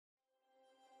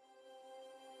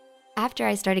after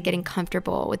I started getting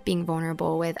comfortable with being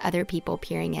vulnerable with other people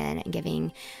peering in and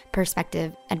giving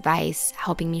perspective, advice,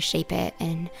 helping me shape it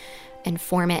and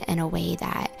form it in a way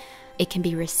that it can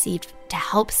be received to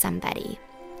help somebody,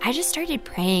 I just started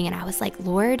praying and I was like,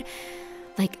 Lord,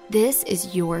 like, this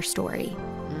is your story.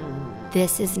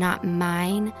 This is not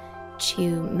mine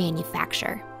to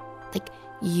manufacture. Like,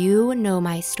 you know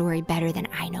my story better than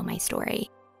I know my story.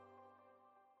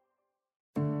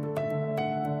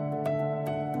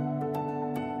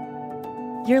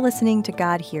 You're listening to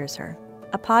God Hears Her,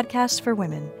 a podcast for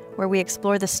women where we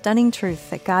explore the stunning truth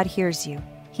that God hears you,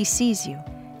 He sees you,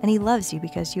 and He loves you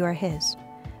because you are His.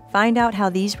 Find out how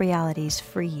these realities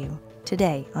free you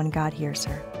today on God Hears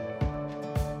Her.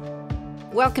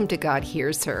 Welcome to God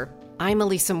Hears Her. I'm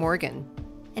Elisa Morgan.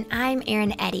 And I'm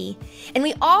Erin Eddy. And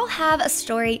we all have a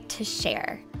story to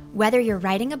share. Whether you're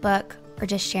writing a book or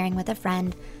just sharing with a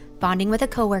friend, bonding with a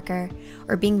coworker,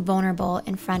 or being vulnerable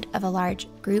in front of a large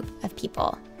group of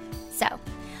people. So,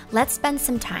 let's spend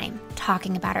some time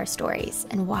talking about our stories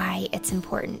and why it's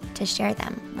important to share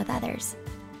them with others.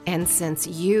 And since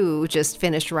you just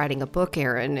finished writing a book,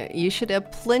 Erin, you should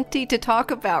have plenty to talk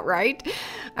about, right?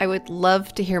 I would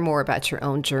love to hear more about your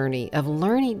own journey of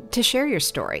learning to share your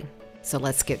story. So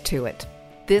let's get to it.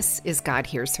 This is God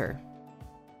Hears Her.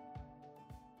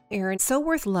 Erin, So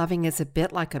Worth Loving is a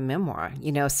bit like a memoir,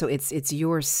 so it's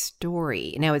your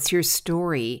story. Now, it's your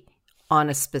story on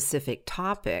a specific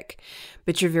topic,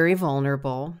 but you're very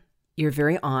vulnerable. You're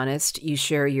very honest. You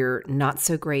share your not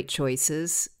so great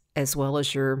choices as well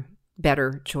as your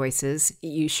better choices.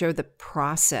 You share the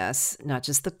process, not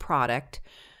just the product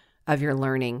of your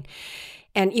learning.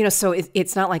 And, so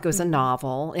it's not like it was a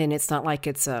novel, and it's not like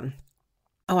it's a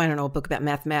book about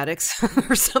mathematics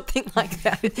or something like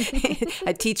that,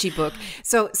 a teachy book.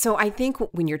 So I think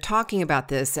when you're talking about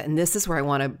this, and this is where I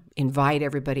want to invite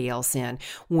everybody else in,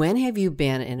 when have you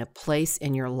been in a place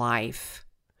in your life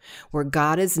where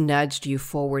God has nudged you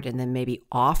forward and then maybe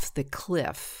off the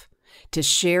cliff to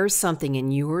share something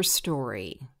in your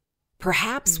story,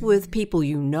 perhaps with people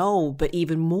you know, but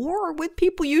even more with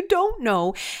people you don't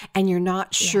know, and you're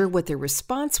not sure what their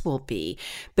response will be,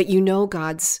 but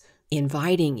God's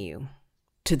inviting you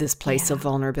to this place of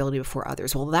vulnerability before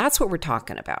others. Well, that's what we're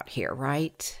talking about here,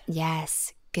 right?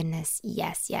 Yes. Goodness.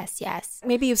 Yes, yes, yes.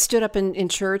 Maybe you've stood up in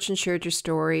church and shared your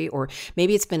story, or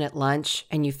maybe it's been at lunch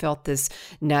and you felt this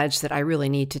nudge that I really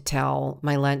need to tell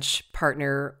my lunch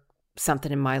partner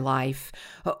something in my life.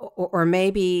 Or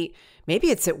maybe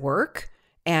it's at work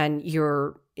and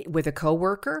you're with a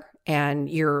coworker and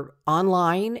you're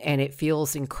online and it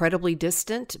feels incredibly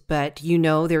distant, but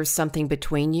there's something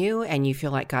between you and you feel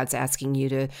like God's asking you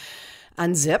to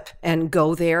unzip and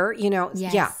go there, Yes.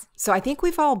 Yeah. So I think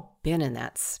we've all been in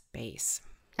that space.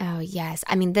 Oh, yes.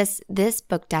 I mean, this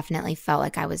book definitely felt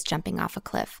like I was jumping off a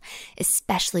cliff,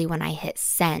 especially when I hit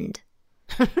send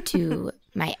to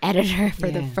my editor for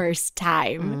the first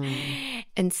time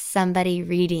and somebody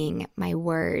reading my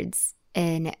words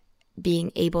and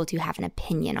being able to have an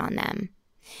opinion on them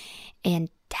and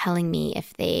telling me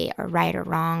if they are right or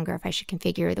wrong, or if I should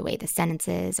configure the way the sentence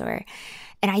is, and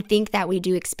I think that we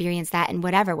do experience that in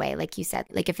whatever way, like you said,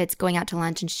 like if it's going out to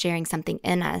lunch and sharing something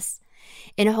in us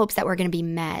in hopes that we're going to be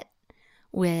met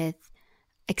with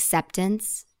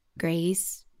acceptance,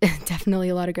 grace, definitely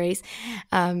a lot of grace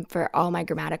for all my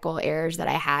grammatical errors that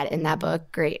I had in that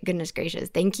book. Great, goodness gracious.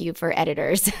 Thank you for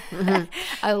editors. Mm-hmm.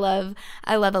 I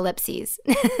love ellipses.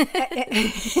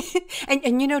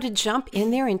 and to jump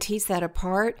in there and tease that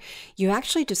apart, you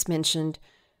actually just mentioned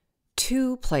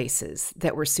two places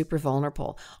that were super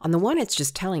vulnerable. On the one, it's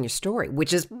just telling your story,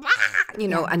 which is,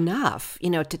 enough,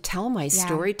 to tell my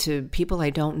story to people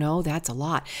I don't know. That's a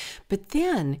lot. But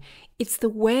then it's the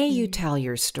way you tell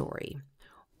your story,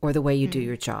 or the way you do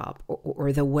your job,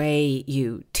 or the way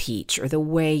you teach, or the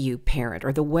way you parent,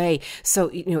 or the way, so,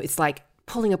 it's like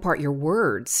pulling apart your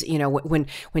words,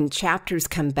 when chapters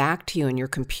come back to you in your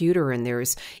computer and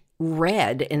there's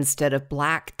red instead of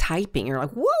black typing, you're like,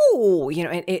 whoa,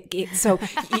 so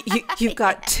you've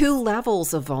got two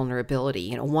levels of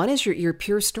vulnerability. One is your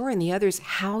pure story, and the other is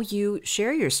how you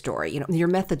share your story, your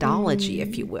methodology,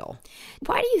 if you will.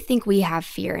 Why do you think we have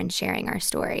fear in sharing our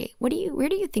story? Where do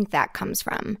you think that comes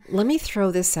from? Let me throw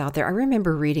this out there. I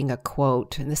remember reading a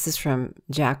quote, and this is from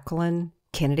Jacqueline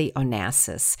Kennedy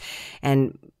Onassis,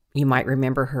 and you might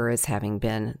remember her as having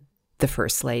been the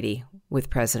First Lady with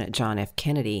President John F.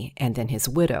 Kennedy and then his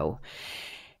widow.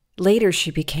 Later, she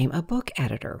became a book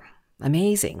editor.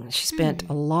 Amazing. She spent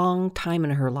a long time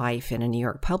in her life in a New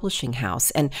York publishing house.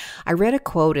 And I read a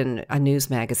quote in a news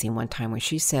magazine one time where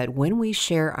she said, "When we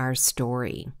share our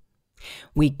story,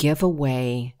 we give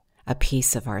away a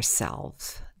piece of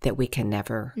ourselves that we can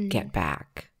never get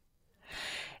back.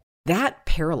 That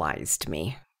paralyzed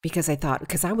me because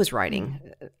I was writing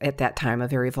at that time a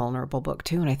very vulnerable book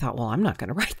too. And I thought, well, I'm not going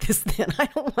to write this then. I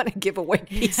don't want to give away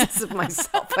pieces of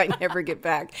myself I never get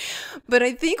back. But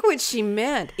I think what she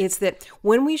meant is that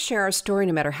when we share our story,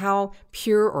 no matter how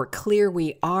pure or clear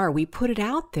we are, we put it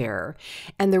out there.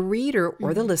 And the reader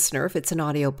or the listener, if it's an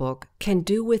audiobook, can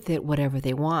do with it whatever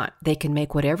they want. They can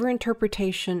make whatever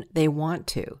interpretation they want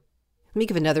to. Let me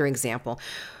give another example.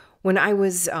 When I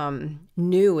was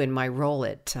new in my role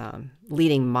at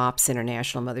leading MOPS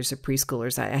International, Mothers of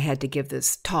Preschoolers, I had to give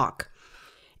this talk.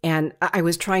 And I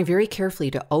was trying very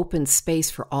carefully to open space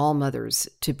for all mothers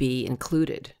to be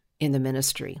included in the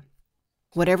ministry,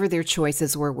 whatever their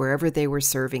choices were, wherever they were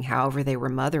serving, however they were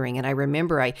mothering. And I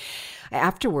remember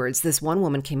afterwards, this one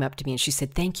woman came up to me and she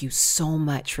said, "Thank you so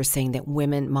much for saying that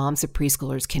women, moms of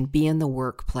preschoolers, can be in the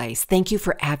workplace. Thank you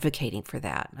for advocating for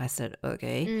that." I said,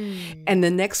 okay. And the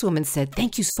next woman said,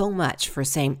 "Thank you so much for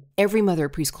saying every mother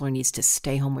of preschooler needs to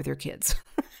stay home with her kids."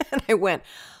 And I went,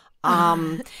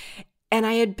 and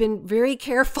I had been very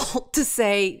careful to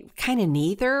say kind of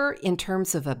neither in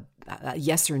terms of a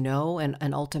yes or no,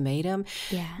 an ultimatum.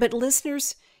 Yeah. But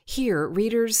listeners hear,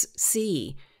 readers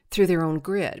see through their own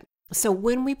grid. So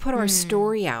when we put our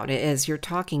story out, as you're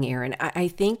talking, Erin, I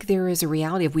think there is a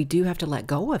reality of we do have to let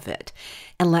go of it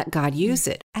and let God use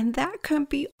it. And that can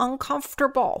be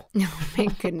uncomfortable. Oh my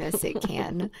goodness, it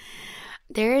can.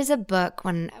 There is a book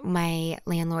when my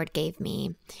landlord gave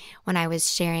me when I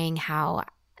was sharing how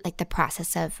like the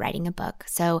process of writing a book.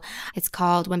 So it's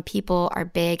called When People Are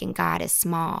Big and God is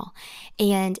Small.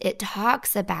 And it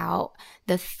talks about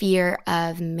the fear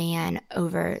of man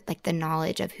over like the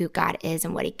knowledge of who God is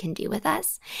and what he can do with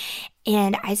us.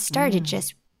 And I started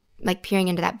just like peering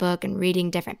into that book and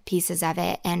reading different pieces of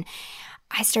it. And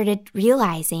I started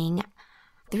realizing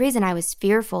the reason I was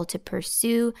fearful to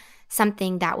pursue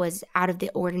something that was out of the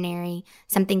ordinary,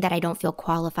 something that I don't feel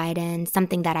qualified in,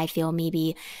 something that I feel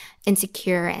maybe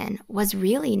insecure in, was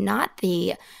really not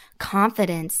the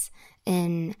confidence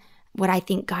in what I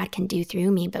think God can do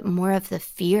through me, but more of the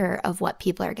fear of what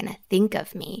people are going to think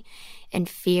of me and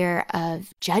fear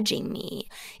of judging me.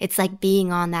 It's like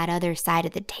being on that other side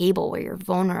of the table where you're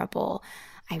vulnerable.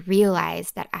 I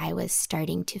realized that I was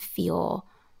starting to feel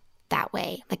that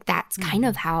way. Like that's kind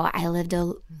of how I lived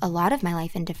a lot of my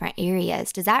life in different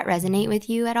areas. Does that resonate with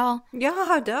you at all?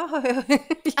 Yeah, duh.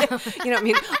 Yeah. You know, I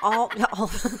mean, all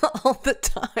the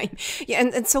time. Yeah,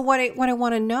 and so what I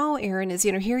want to know, Erin, is,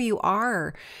 you know, here you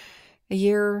are a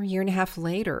year and a half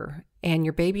later, and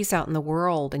your baby's out in the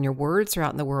world, and your words are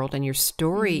out in the world, and your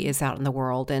story is out in the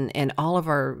world, and all of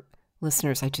our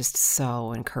listeners, I just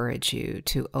so encourage you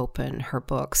to open her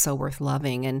book, So Worth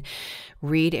Loving, and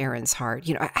read Erin's heart.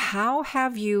 You know, how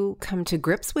have you come to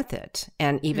grips with it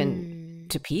and even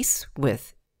to peace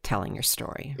with telling your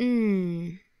story?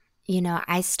 You know,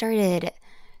 I started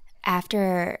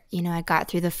after, you know, I got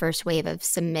through the first wave of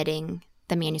submitting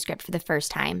the manuscript for the first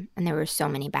time, and there were so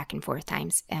many back and forth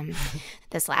times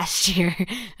this last year.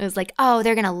 It was like, oh,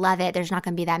 they're gonna love it, there's not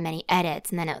gonna be that many edits,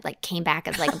 and then it like came back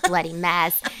as like a bloody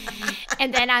mess.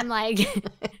 And then I'm like,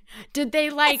 did they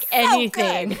like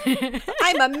anything?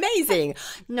 I'm amazing.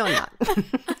 No, not.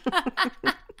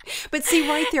 But see,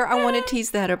 right there, I want to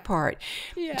tease that apart.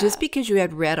 Yeah. Just because you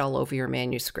had red all over your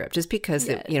manuscript, just because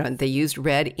they used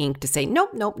red ink to say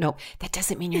nope, that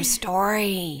doesn't mean your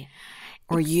story.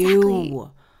 Or you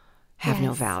have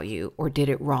no value, or did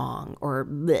it wrong, or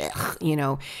blech, you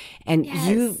know, and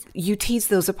you teased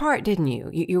those apart, didn't you?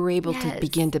 You were able to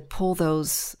begin to pull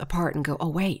those apart and go, oh,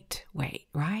 wait,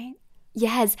 right?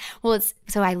 Yes. Well,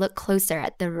 so I look closer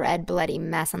at the red bloody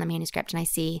mess on the manuscript and I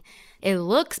see it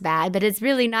looks bad, but it's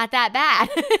really not that bad.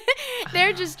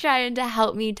 They're just trying to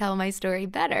help me tell my story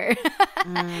better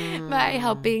by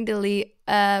helping delete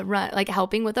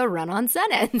helping with a run-on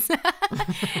sentence.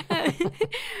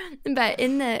 But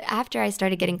after I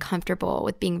started getting comfortable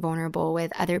with being vulnerable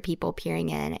with other people peering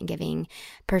in and giving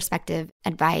perspective,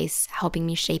 advice, helping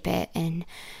me shape it and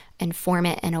form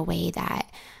it in a way that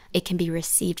it can be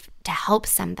received to help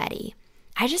somebody,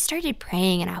 I just started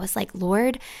praying and I was like,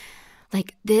 Lord,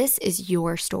 like, this is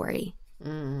your story.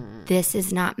 This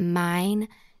is not mine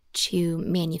to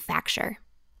manufacture.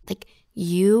 Like,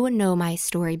 you know my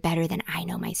story better than I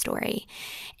know my story.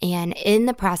 And in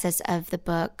the process of the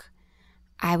book,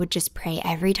 I would just pray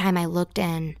every time I looked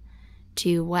in,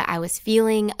 to what I was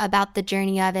feeling about the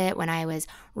journey of it when I was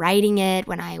writing it,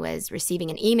 when I was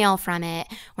receiving an email from it,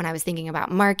 when I was thinking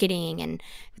about marketing and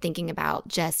thinking about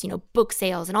just, book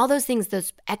sales and all those things,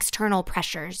 those external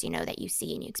pressures, that you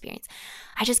see and you experience.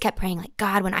 I just kept praying like,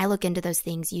 God, when I look into those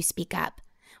things, you speak up.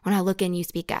 When I look in, you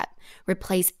speak up.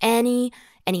 Replace any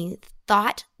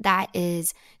thought that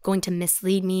is going to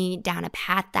mislead me down a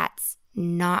path that's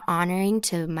not honoring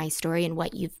to my story and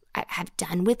what you have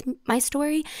done with my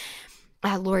story.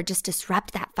 Lord, just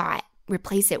disrupt that thought.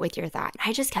 Replace it with your thought. And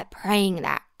I just kept praying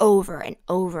that over and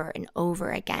over and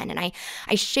over again. And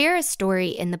I share a story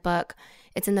in the book.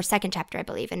 It's in the second chapter, I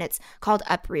believe, and it's called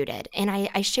Uprooted. And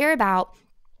I share about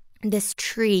this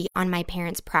tree on my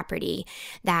parents' property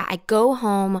that I go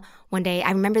home one day. I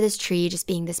remember this tree just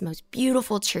being this most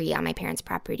beautiful tree on my parents'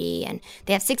 property. And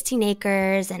they have 16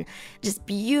 acres and just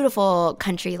beautiful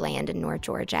country land in North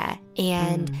Georgia.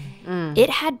 And it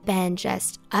had been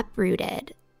just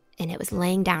uprooted and it was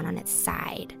laying down on its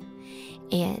side.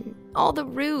 And all the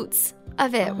roots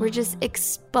of it were just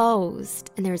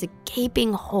exposed. And there was a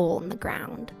gaping hole in the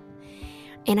ground.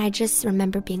 And I just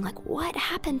remember being like, what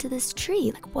happened to this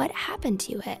tree? Like, what happened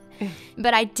to it?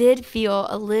 But I did feel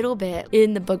a little bit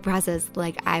in the book process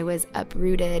like I was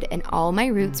uprooted and all my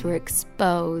roots were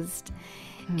exposed.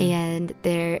 And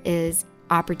there is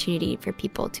opportunity for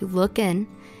people to look in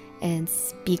and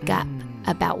speak up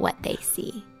about what they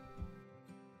see.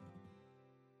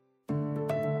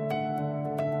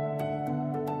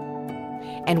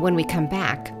 And when we come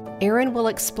back, Erin will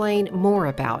explain more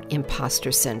about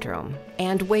imposter syndrome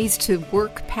and ways to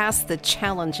work past the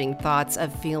challenging thoughts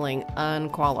of feeling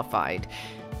unqualified.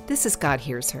 This is God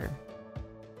Hears Her.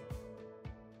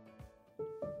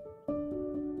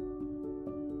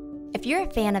 If you're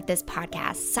a fan of this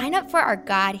podcast, sign up for our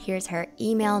God Hears Her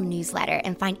email newsletter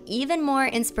and find even more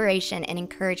inspiration and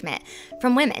encouragement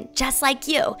from women just like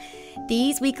you.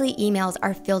 These weekly emails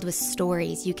are filled with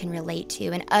stories you can relate to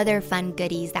and other fun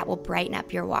goodies that will brighten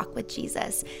up your walk with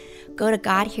Jesus. Go to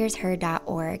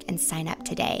godhearsher.org and sign up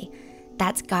today.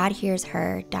 That's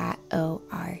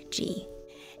godhearsher.org.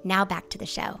 Now back to the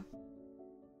show.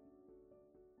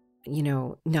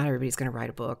 Not everybody's going to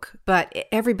write a book, but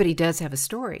everybody does have a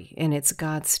story, and it's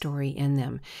God's story in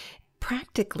them.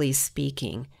 Practically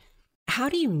speaking, how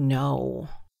do you know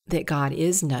that God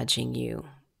is nudging you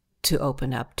to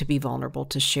open up, to be vulnerable,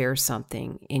 to share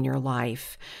something in your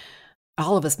life?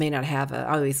 All of us may not have I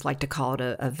always like to call it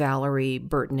a Valerie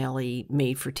Bertinelli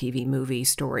made-for-TV movie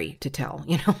story to tell,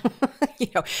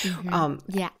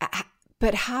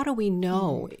 But how do we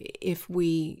know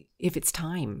if it's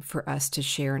time for us to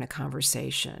share in a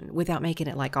conversation without making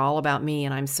it like all about me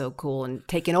and I'm so cool and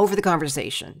taking over the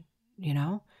conversation,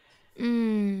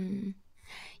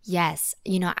 Yes.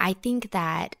 I think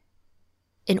that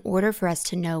in order for us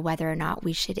to know whether or not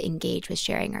we should engage with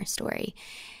sharing our story,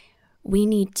 we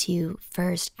need to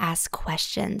first ask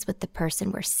questions with the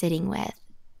person we're sitting with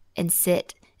and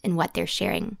sit in what they're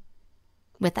sharing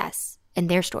with us and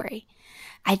their story.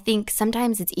 I think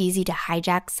sometimes it's easy to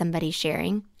hijack somebody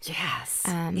sharing. Yes,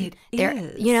 it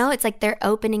is. It's like they're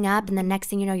opening up and the next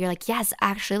thing you know, you're like, yes,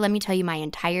 actually, let me tell you my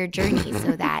entire journey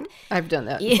so that. I've done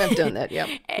that. I've done that, yeah.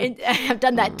 I've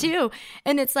done that too.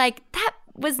 And it's like, that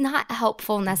was not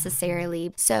helpful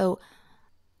necessarily. So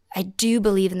I do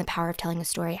believe in the power of telling a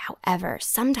story. However,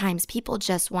 sometimes people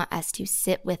just want us to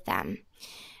sit with them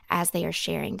as they are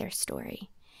sharing their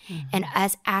story and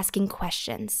us asking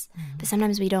questions. But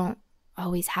sometimes we don't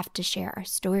always have to share our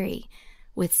story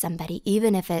with somebody,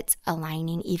 even if it's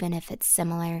aligning, even if it's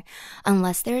similar,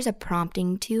 unless there's a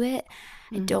prompting to it.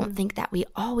 I don't think that we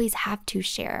always have to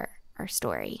share our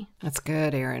story. That's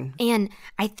good, Erin. And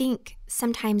I think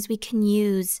sometimes we can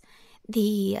use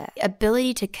the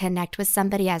ability to connect with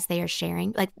somebody as they are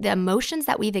sharing, like the emotions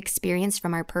that we've experienced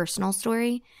from our personal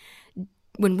story.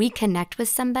 When we connect with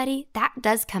somebody, that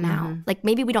does come out. Like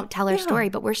maybe we don't tell our story,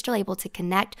 but we're still able to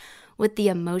connect with the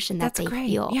emotion that they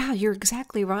feel. Yeah, you're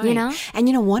exactly right.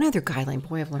 And one other guideline,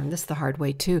 boy, I've learned this the hard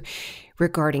way too,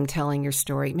 regarding telling your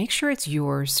story. Make sure it's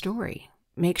your story.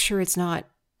 Make sure it's not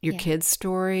your kid's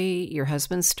story, your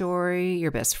husband's story,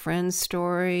 your best friend's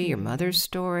story, your mother's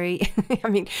story. I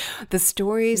mean, the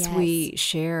stories we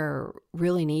share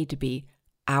really need to be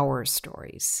our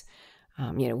stories.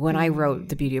 When I wrote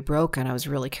The Beauty of Broken, I was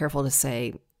really careful to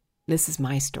say, this is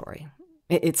my story.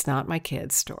 It's not my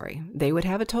kid's story. They would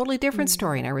have a totally different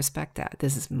story, and I respect that.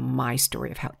 This is my story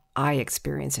of how I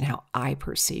experienced and how I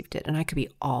perceived it. And I could be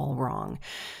all wrong,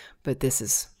 but this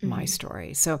is my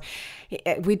story. So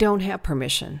we don't have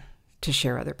permission to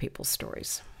share other people's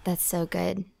stories. That's so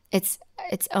good. It's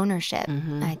ownership.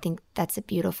 I think that's a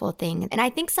beautiful thing. And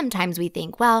I think sometimes we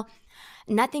think, well,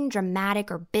 Nothing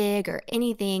dramatic or big or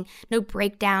anything, no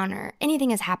breakdown or anything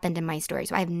has happened in my story.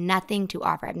 So I have nothing to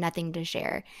offer. I have nothing to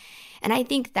share. And I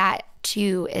think that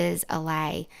too is a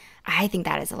lie. I think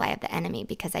that is a lie of the enemy,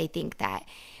 because I think that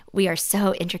we are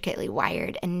so intricately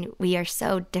wired and we are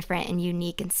so different and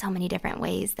unique in so many different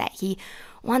ways that he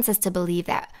wants us to believe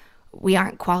that we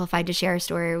aren't qualified to share a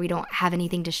story, or we don't have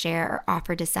anything to share or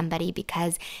offer to somebody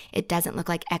because it doesn't look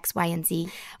like X, Y, and Z.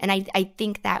 And I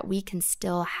think that we can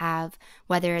still have,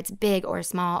 whether it's big or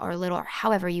small or little or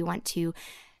however you want to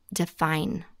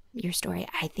define your story,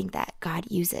 I think that God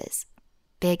uses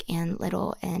big and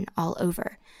little and all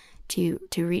over to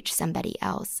reach somebody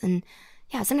else. And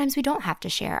yeah, sometimes we don't have to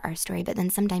share our story, but then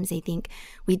sometimes I think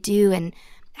we do. And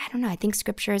I don't know, I think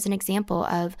scripture is an example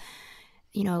of,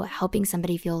 helping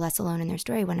somebody feel less alone in their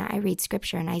story. When I read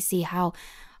scripture and I see how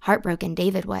heartbroken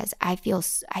David was, I feel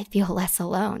less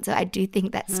alone. So I do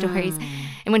think that stories,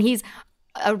 and when he's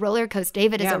a roller coaster,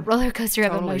 David is a roller coaster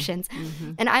of emotions.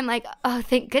 Mm-hmm. And I'm like, oh,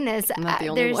 thank goodness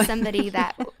there's somebody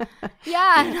that,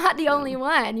 not the only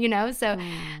one, So,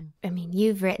 I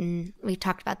mean, we've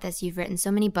talked about this, you've written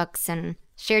so many books and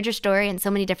shared your story in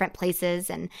so many different places.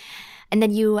 And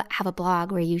then you have a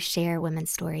blog where you share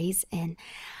women's stories. And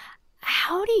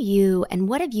how do you, and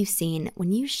what have you seen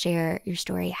when you share your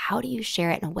story? How do you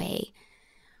share it in a way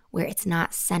where it's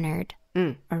not centered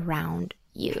around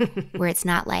you, where it's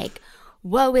not like,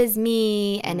 woe is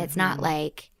me, and it's not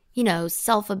like,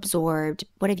 self-absorbed?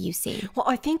 What have you seen? Well,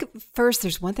 I think first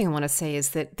there's one thing I want to say is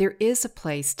that there is a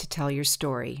place to tell your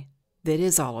story that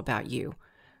is all about you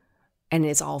and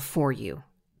is all for you.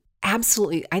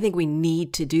 Absolutely. I think we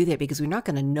need to do that because we're not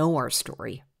going to know our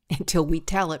story until we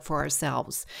tell it for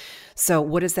ourselves. So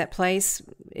what is that place?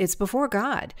 It's before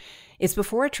God. It's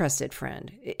before a trusted friend.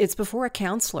 It's before a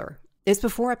counselor. It's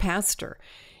before a pastor.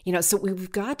 So we've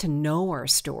got to know our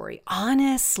story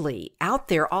honestly, out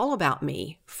there, all about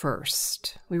me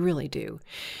first. We really do.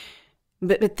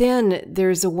 But then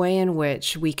there's a way in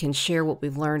which we can share what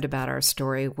we've learned about our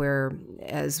story, where,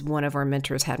 as one of our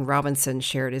mentors, Haddon Robinson,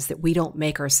 shared, is that we don't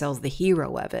make ourselves the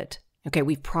hero of it. Okay,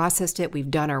 we've processed it, we've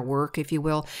done our work, if you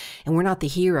will, and we're not the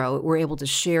hero. We're able to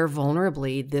share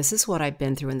vulnerably, this is what I've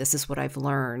been through and this is what I've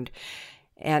learned.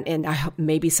 And I hope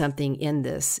maybe something in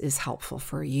this is helpful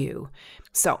for you.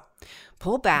 So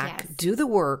pull back, do the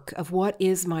work of what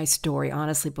is my story,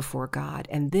 honestly, before God.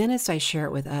 And then as I share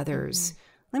it with others,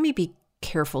 let me be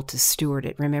careful to steward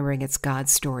it, remembering it's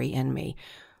God's story in me.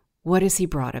 What has he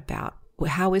brought about?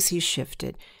 How has he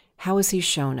shifted? How has he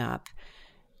shown up?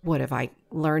 What have I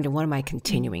learned and what am I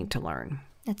continuing to learn?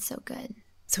 That's so good.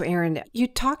 So, Erin, you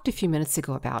talked a few minutes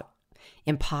ago about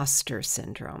imposter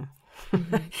syndrome.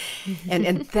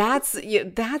 and that's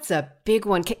a big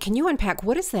one. Can you unpack,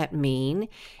 what does that mean?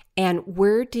 And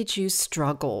where did you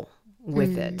struggle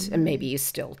with it? And maybe you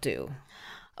still do.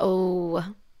 Oh,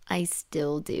 I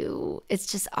still do. It's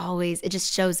just always, it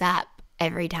just shows up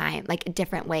every time, like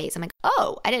different ways. I'm like,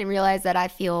 oh, I didn't realize that I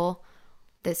feel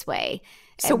this way.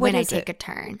 So when I take a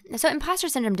turn. So imposter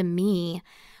syndrome to me,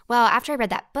 well, after I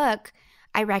read that book,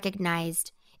 I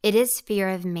recognized it is fear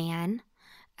of man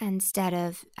instead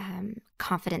of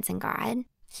confidence in God.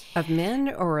 Of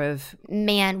men or of?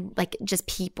 Man, like just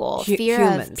people. Fear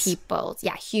humans. Of people's.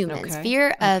 Yeah, humans. Okay.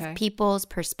 Fear of people's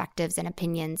perspectives and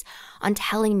opinions on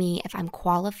telling me if I'm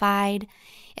qualified,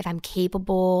 if I'm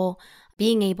capable,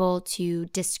 being able to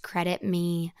discredit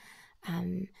me.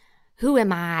 Who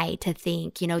am I to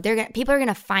think? People are going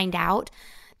to find out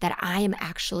that I am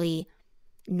actually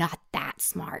not that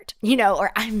smart,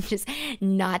 or I'm just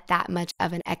not that much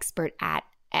of an expert at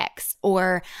X,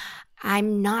 or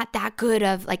I'm not that good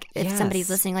of, like, if somebody's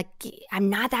listening, like, I'm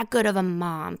not that good of a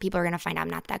mom. People are going to find out I'm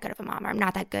not that good of a mom, or I'm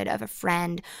not that good of a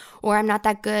friend, or I'm not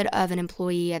that good of an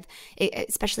employee,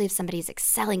 especially if somebody's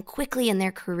excelling quickly in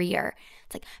their career.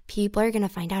 It's like, people are going to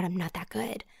find out I'm not that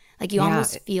good. Like, you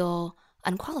almost feel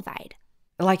unqualified.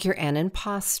 Like you're an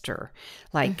imposter.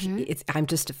 Like I'm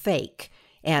just a fake.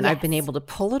 And I've been able to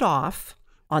pull it off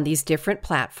on these different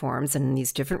platforms and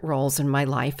these different roles in my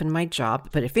life and my job.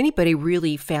 But if anybody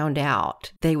really found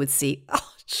out, they would see,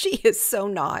 oh, she is so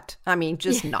not. I mean,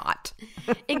 just not.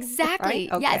 Exactly.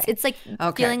 Right? Okay. Yes. It's like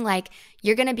feeling like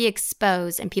you're going to be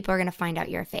exposed and people are going to find out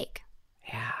you're a fake.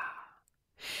 Yeah.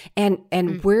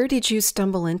 And where did you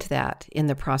stumble into that in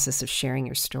the process of sharing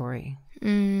your story?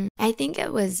 I think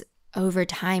it was over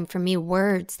time, for me,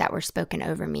 words that were spoken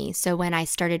over me. So when I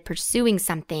started pursuing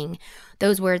something,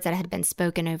 those words that had been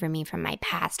spoken over me from my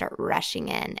past start rushing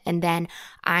in. And then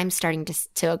I'm starting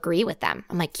to agree with them.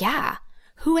 I'm like, yeah,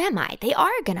 who am I? They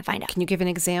are going to find out. Can you give an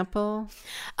example?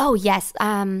 Oh, yes.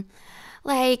 I've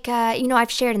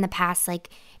shared in the past, like,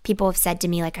 people have said to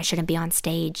me, like, I shouldn't be on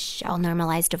stage. I'll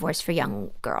normalize divorce for young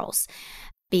girls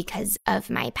because of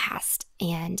my past.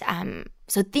 And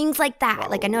so things like that,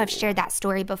 like I know I've shared that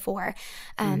story before.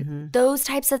 Those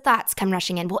types of thoughts come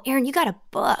rushing in. Well, Erin, you got a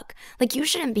book. Like, you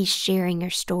shouldn't be sharing your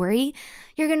story.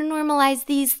 You're going to normalize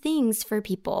these things for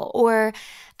people. Or,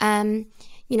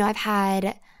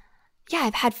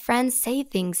 I've had friends say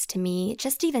things to me,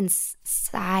 just even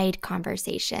side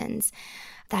conversations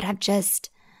that I've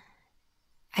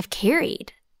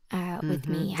carried with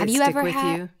me. Have you ever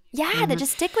had? Yeah, that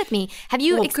just stick with me. Have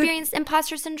you experienced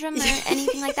imposter syndrome or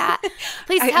anything like that?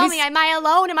 Please tell me, am I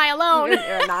alone? Am I alone?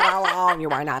 You're not alone. You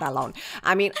are not alone.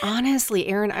 I mean, honestly,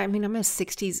 Erin, I'm a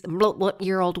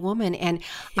 60-year-old woman, and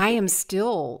I am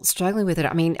still struggling with it.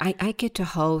 I mean, I get to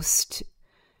host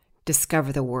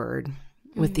Discover the Word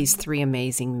with these three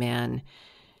amazing men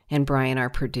and Brian, our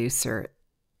producer.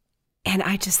 And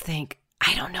I just think,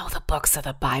 I don't know the books of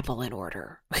the Bible in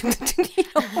order.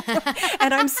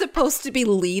 And I'm supposed to be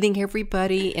leading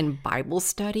everybody in Bible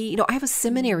study. I have a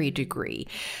seminary degree.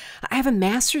 I have a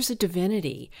master's of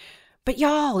divinity. But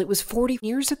y'all, it was 40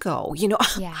 years ago.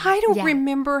 I don't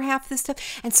remember half this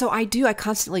stuff. And so I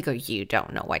constantly go, you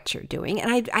don't know what you're doing.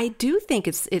 And I do think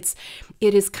it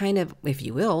is kind of, if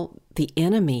you will, the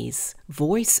enemy's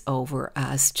voice over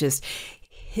us, just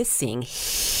hissing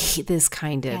this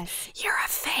kind of, you're a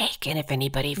fake, and if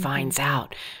anybody finds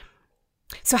out.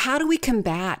 So how do we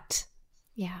combat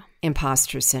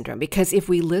imposter syndrome? Because if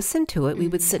we listen to it, we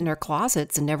would sit in our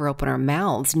closets and never open our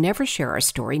mouths, never share our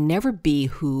story, never be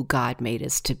who God made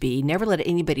us to be, never let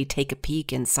anybody take a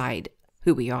peek inside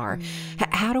who we are.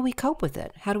 How do we cope with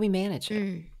it? How do we manage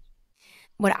it?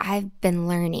 What I've been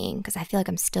learning, because I feel like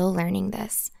I'm still learning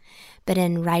this, but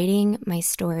in writing my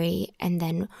story and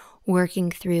then working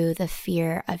through the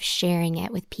fear of sharing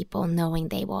it with people, knowing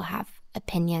they will have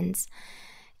opinions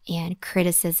and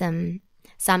criticism,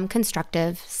 some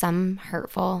constructive, some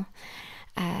hurtful.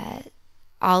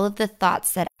 All of the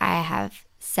thoughts that I have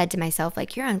said to myself,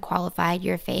 like, you're unqualified,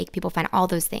 you're fake, people find all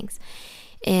those things.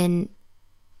 In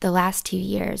the last 2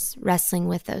 years, wrestling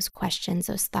with those questions,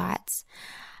 those thoughts,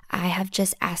 I have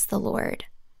just asked the Lord,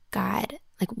 God,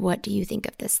 like, what do you think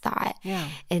of this thought? Yeah.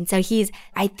 And so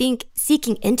I think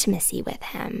seeking intimacy with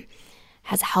him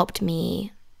has helped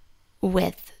me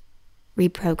with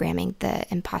reprogramming the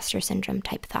imposter syndrome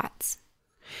type thoughts.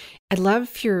 I'd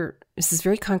love this is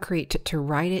very concrete, to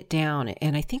write it down.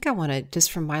 And I think I want to,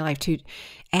 just from my life, to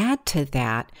add to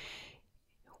that.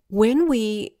 When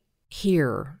we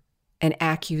hear an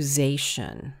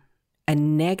accusation, a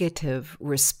negative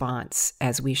response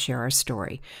as we share our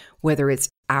story, whether it's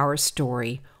our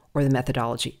story or the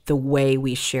methodology, the way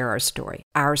we share our story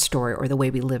or the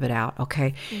way we live it out,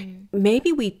 okay?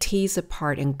 Maybe we tease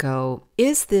apart and go,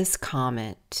 is this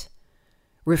comment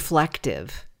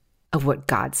reflective of what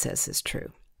God says is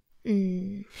true?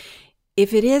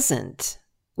 If it isn't,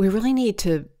 we really need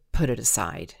to put it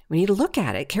aside. We need to look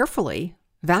at it carefully,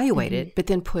 evaluate it, but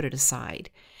then put it aside.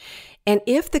 And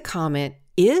if the comment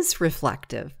is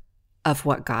reflective of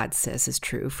what God says is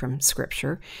true from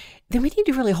Scripture, then we need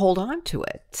to really hold on to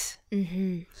it.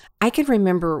 I can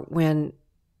remember when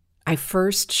I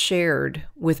first shared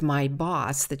with my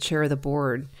boss, the chair of the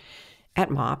board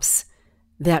at MOPS,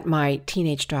 that my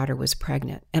teenage daughter was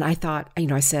pregnant. And I thought,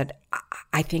 I said,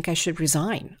 I think I should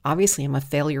resign. Obviously, I'm a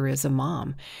failure as a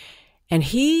mom. And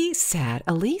he said,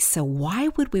 Elisa, why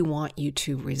would we want you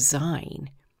to resign?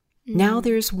 Now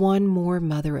there's one more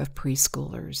mother of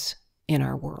preschoolers in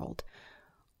our world,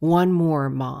 one more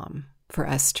mom for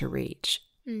us to reach.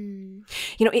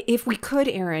 If we could,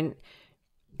 Erin,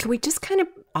 could we just kind of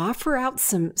offer out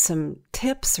some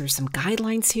tips or some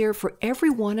guidelines here for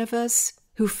every one of us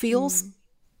who feels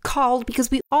called,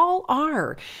 because we all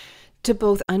are, to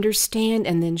both understand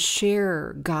and then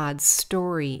share God's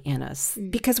story in us?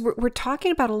 Because we're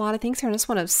talking about a lot of things here, and I just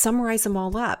want to summarize them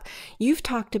all up. You've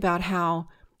talked about how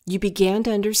you began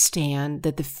to understand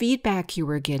that the feedback you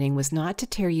were getting was not to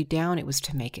tear you down, it was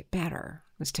to make it better.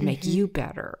 It was to make you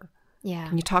better. Yeah.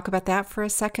 Can you talk about that for a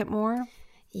second more?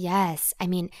 Yes. I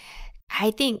mean, I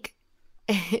think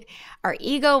our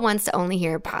ego wants to only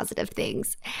hear positive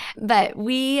things, but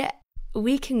we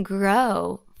can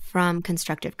grow from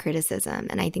constructive criticism.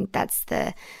 And I think that's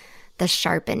the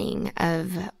sharpening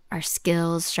of our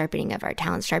skills, sharpening of our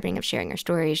talents, sharpening of sharing our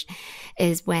stories,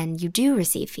 is when you do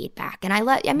receive feedback. And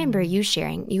I remember you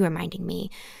reminding me,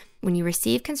 when you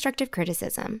receive constructive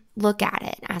criticism, look at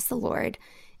it and ask the Lord,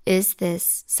 is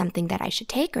this something that I should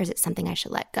take, or is it something I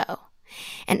should let go?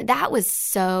 And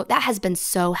that has been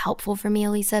so helpful for me,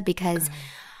 Elisa, because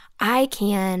I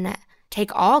can take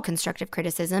all constructive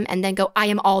criticism and then go, I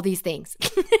am all these things,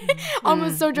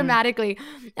 almost so dramatically.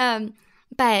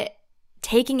 But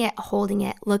taking it, holding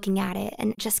it, looking at it,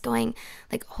 and just going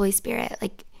like, Holy Spirit,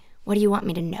 like, what do you want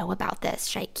me to know about this?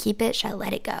 Should I keep it? Should I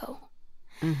let it go?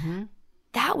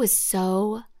 That was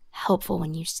so helpful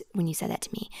when you said that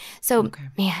to me. So,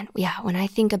 man, yeah, when I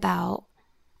think about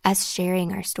us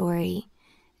sharing our story,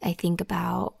 I think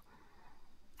about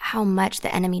how much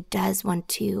the enemy does want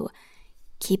to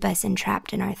keep us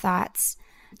entrapped in our thoughts,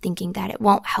 thinking that it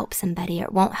won't help somebody, or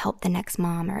it won't help the next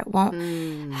mom, or it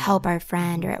won't help our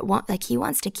friend, or it won't, like, he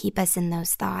wants to keep us in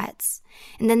those thoughts.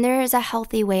 And then there is a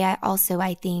healthy way I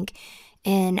think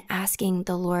in asking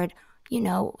the Lord,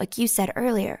 like you said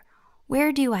earlier,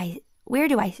 where do I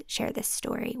share this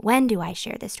story? When do I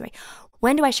share this story?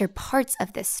 When do I share parts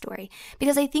of this story?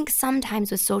 Because I think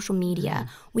sometimes with social media,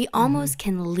 we almost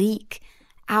can leak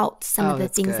out some of the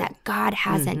things that God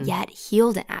hasn't yet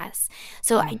healed in us.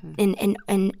 So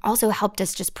and also helped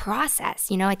us just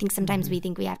process. I think sometimes we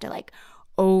think we have to like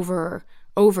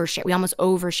overshare. We almost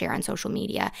overshare on social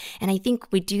media. And I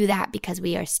think we do that because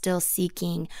we are still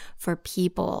seeking for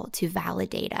people to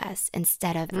validate us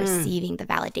instead of receiving the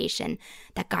validation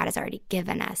that God has already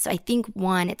given us. So I think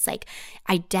one, it's like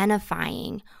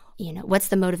identifying, what's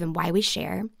the motive and why we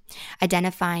share,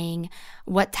 identifying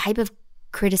what type of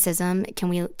criticism can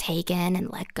we take in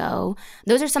and let go.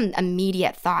 Those are some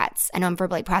immediate thoughts. I know I'm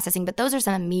verbally processing, but those are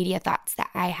some immediate thoughts that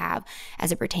I have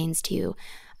as it pertains to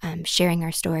sharing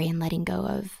our story and letting go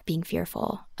of being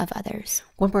fearful of others.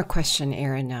 One more question,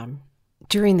 Erin.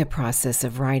 During the process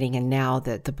of writing and now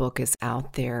that the book is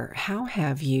out there, how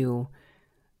have you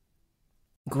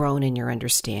grown in your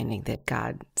understanding that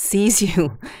God sees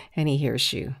you and he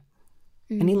hears you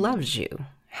and he loves you?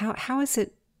 How has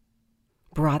it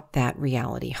brought that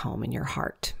reality home in your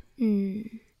heart?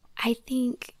 I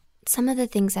think some of the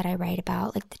things that I write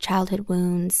about, like the childhood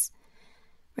wounds,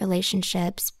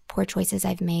 relationships, poor choices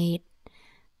I've made,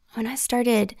 when I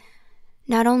started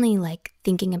not only like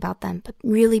thinking about them, but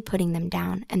really putting them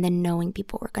down and then knowing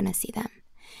people were going to see them.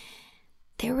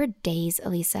 There were days,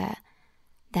 Elisa,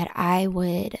 that I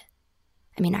would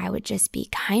just be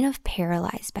kind of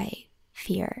paralyzed by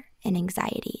fear and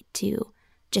anxiety to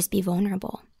just be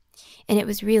vulnerable. And it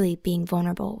was really being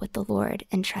vulnerable with the Lord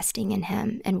and trusting in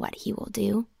him and what he will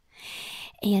do.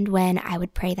 And when I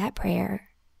would pray that prayer,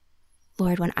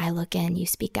 Lord, when I look in, you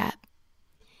speak up,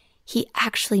 he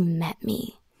actually met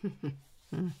me.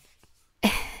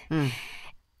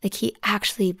 Like he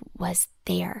actually was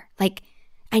there. Like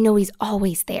I know he's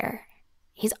always there.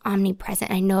 He's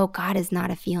omnipresent. I know God is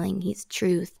not a feeling, he's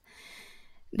truth.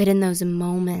 But in those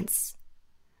moments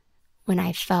when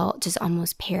I felt just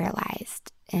almost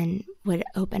paralyzed and would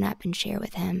open up and share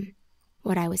with him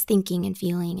what I was thinking and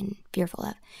feeling and fearful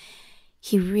of,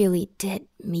 he really did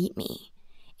meet me.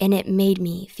 And it made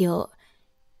me feel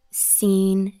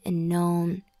seen and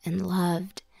known and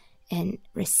loved and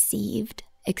received,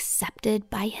 accepted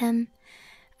by him.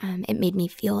 It made me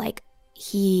feel like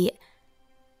he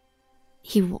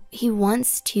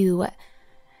wants to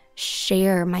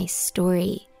share my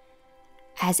story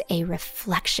as a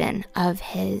reflection of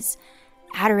his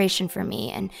adoration for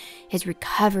me and his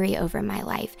recovery over my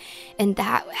life. And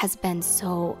that has been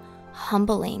so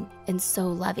humbling and so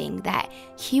loving that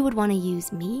he would want to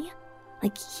use me.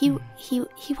 Like he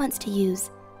wants to use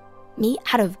me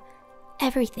out of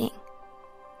everything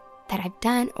that I've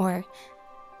done or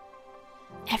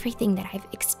everything that I've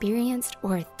experienced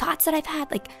or thoughts that I've had.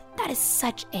 Like that is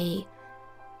such a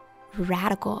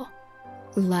radical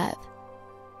love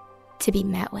to be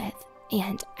met with.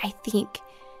 And I think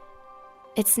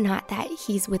it's not that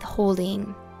he's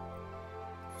withholding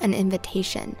an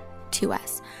invitation to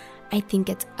us. I think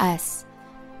it's us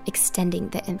extending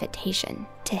the invitation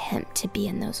to him to be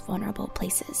in those vulnerable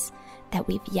places that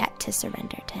we've yet to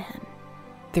surrender to him.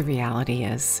 The reality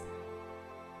is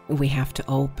we have to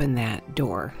open that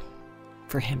door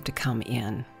for him to come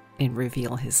in and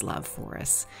reveal his love for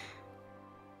us.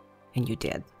 And you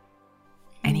did.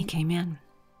 And he came in.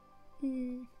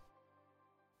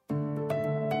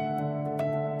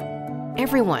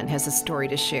 Everyone has a story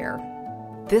to share.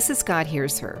 This is God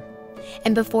Hears Her.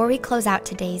 And before we close out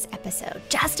today's episode,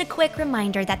 just a quick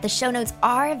reminder that the show notes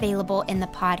are available in the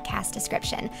podcast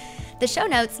description. The show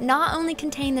notes not only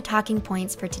contain the talking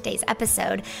points for today's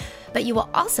episode, but you will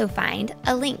also find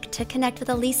a link to connect with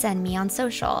Elisa and me on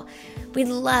social. We'd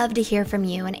love to hear from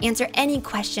you and answer any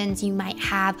questions you might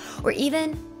have, or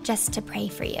even just to pray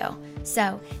for you.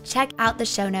 So check out the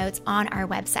show notes on our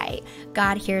website,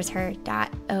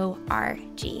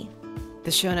 godhearsher.org.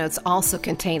 The show notes also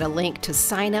contain a link to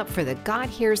sign up for the God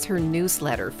Hears Her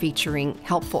newsletter featuring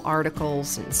helpful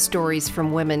articles and stories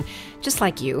from women just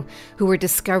like you who are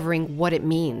discovering what it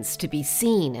means to be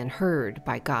seen and heard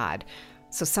by God.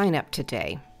 So sign up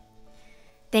today.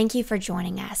 Thank you for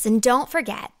joining us. And don't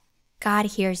forget, God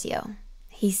hears you.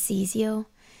 He sees you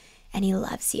and He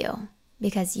loves you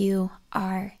because you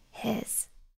are His.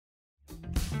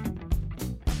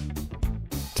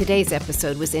 Today's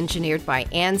episode was engineered by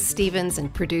Ann Stevens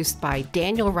and produced by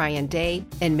Daniel Ryan Day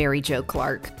and Mary Jo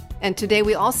Clark. And today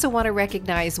we also want to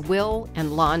recognize Will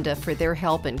and Londa for their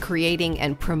help in creating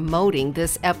and promoting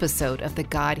this episode of the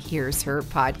God Hears Her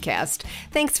podcast.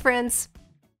 Thanks, friends.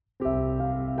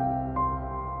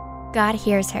 God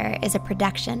Hears Her is a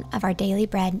production of Our Daily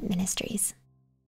Bread Ministries.